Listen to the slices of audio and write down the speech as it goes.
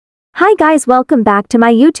Hi guys, welcome back to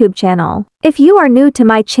my YouTube channel. If you are new to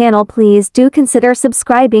my channel, please do consider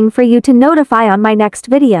subscribing for you to notify on my next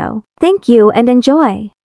video. Thank you and enjoy.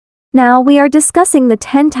 Now we are discussing the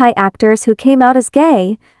 10 Thai actors who came out as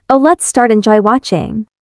gay. Oh, let's start. Enjoy watching.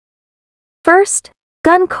 First,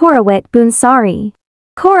 Gun Korawit Bunsari.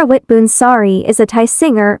 Korawit Bunsari is a Thai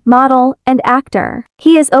singer, model, and actor.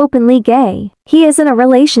 He is openly gay. He is in a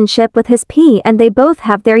relationship with his P and they both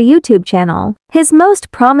have their YouTube channel. His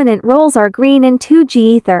most prominent roles are Green in 2G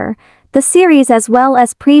Ether, the series, as well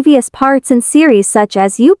as previous parts in series such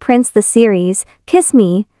as You Prince the series, Kiss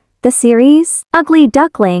Me, the series, Ugly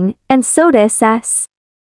Duckling, and Soda SS.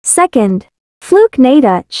 Second, Fluke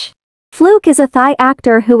Nadutch. Fluke is a Thai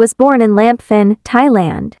actor who was born in Lamphin,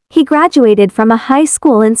 Thailand. He graduated from a high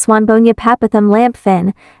school in Swanbonya Papatham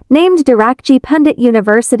Lamphin, named Dirakji Pundit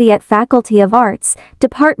University at Faculty of Arts,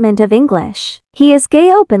 Department of English. He is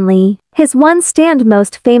gay openly. His one stand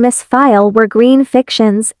most famous file were Green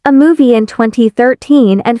Fictions, a movie in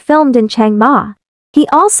 2013 and filmed in Chiang Mai. He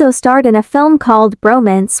also starred in a film called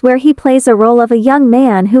Bromance where he plays a role of a young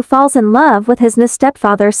man who falls in love with his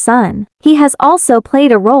stepfather's son. He has also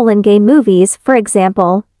played a role in gay movies, for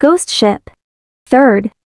example, Ghost Ship. Third,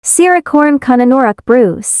 Sirakorn Kananuruk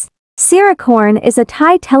Bruce. Sirakorn is a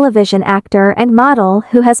Thai television actor and model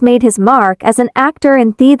who has made his mark as an actor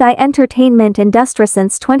in the Thai entertainment industry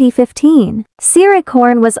since 2015.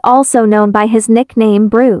 Sirakorn was also known by his nickname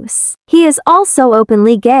Bruce. He is also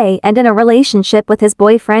openly gay and in a relationship with his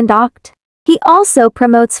boyfriend Oct. He also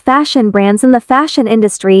promotes fashion brands in the fashion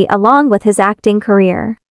industry along with his acting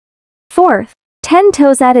career. Fourth, Ten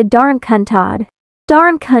Toes Added Darn Kuntad.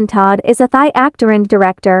 Darn Kuntad is a Thai actor and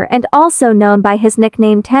director and also known by his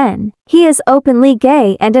nickname Ten. He is openly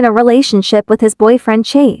gay and in a relationship with his boyfriend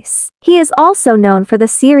Chase. He is also known for the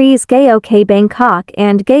series Gay OK Bangkok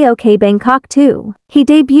and Gay OK Bangkok 2. He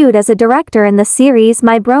debuted as a director in the series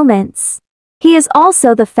My Bromance. He is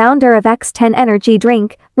also the founder of X10 Energy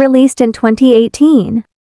Drink, released in 2018.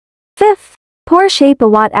 Fifth, Porsche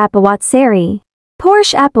Apawat Seri.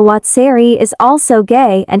 Porsche Apawat Seri is also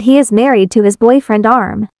gay and he is married to his boyfriend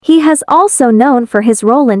Arm. He has also known for his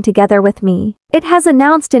role in Together With Me. It has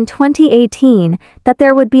announced in 2018 that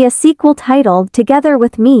there would be a sequel titled Together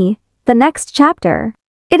With Me, The Next Chapter.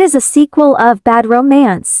 It is a sequel of Bad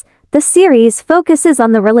Romance. The series focuses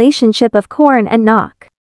on the relationship of Korn and Nok.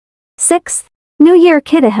 Sixth, New Year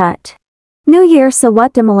Kiddahut. New Year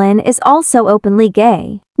Sawatdamalan is also openly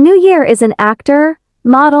gay. New Year is an actor,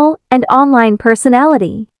 model, and online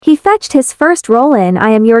personality. He fetched his first role in I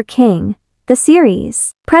Am Your King, the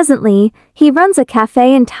series. Presently, he runs a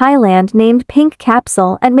cafe in Thailand named Pink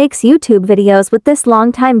Capsule and makes YouTube videos with this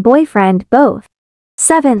longtime boyfriend both.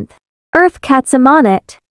 Seventh, Earth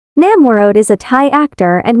Katsamanit. Namwarod is a Thai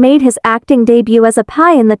actor and made his acting debut as a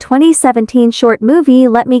Pai in the 2017 short movie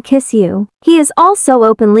Let Me Kiss You. He is also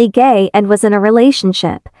openly gay and was in a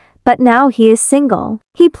relationship, but now he is single.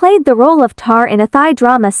 He played the role of Tar in a Thai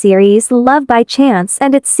drama series Love by Chance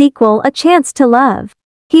and its sequel A Chance to Love.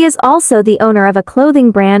 He is also the owner of a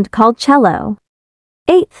clothing brand called Cello.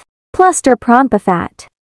 8th, Pluster Pronpafat.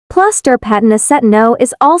 Pluster Patanasetno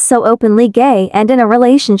is also openly gay and in a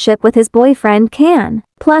relationship with his boyfriend Can.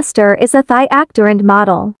 Pluster is a Thai actor and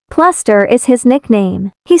model. Pluster is his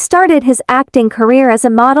nickname. He started his acting career as a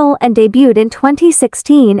model and debuted in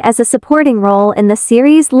 2016 as a supporting role in the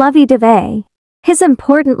series Lovey Dove. His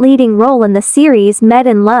important leading role in the series Med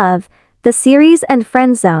in Love, the series and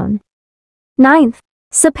Friendzone. 9th,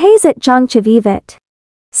 Sapazit Jongchavivit.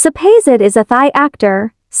 Sapazit is a Thai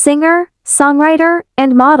actor, singer, songwriter,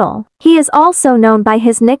 and model. He is also known by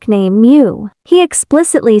his nickname Mew. He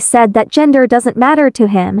explicitly said that gender doesn't matter to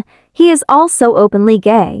him. He is also openly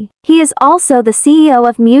gay. He is also the CEO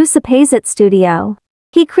of Mew Sapazit Studio.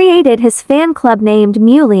 He created his fan club named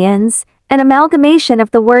Mewlions, an amalgamation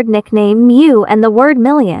of the word nickname Mew and the word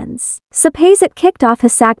millions. Sapazit kicked off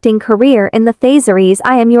his acting career in the Thai series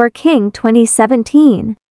I Am Your King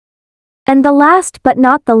 2017. And the last but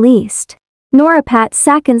not the least, Norapat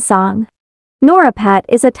Sakansong. Norapat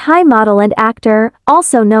is a Thai model and actor,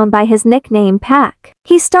 also known by his nickname Pak.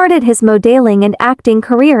 He started his modeling and acting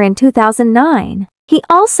career in 2009. He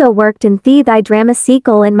also worked in the Thai drama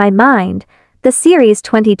sequel In My Mind, the series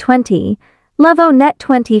 2020, Lovo Net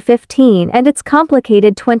 2015 and It's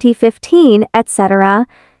Complicated 2015, etc.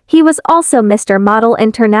 He was also Mr. Model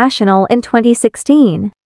International in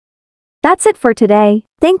 2016. That's it for today.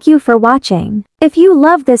 Thank you for watching. If you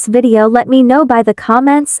love this video, let me know by the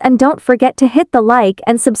comments and don't forget to hit the like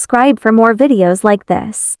and subscribe for more videos like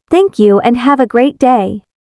this. Thank you and have a great day.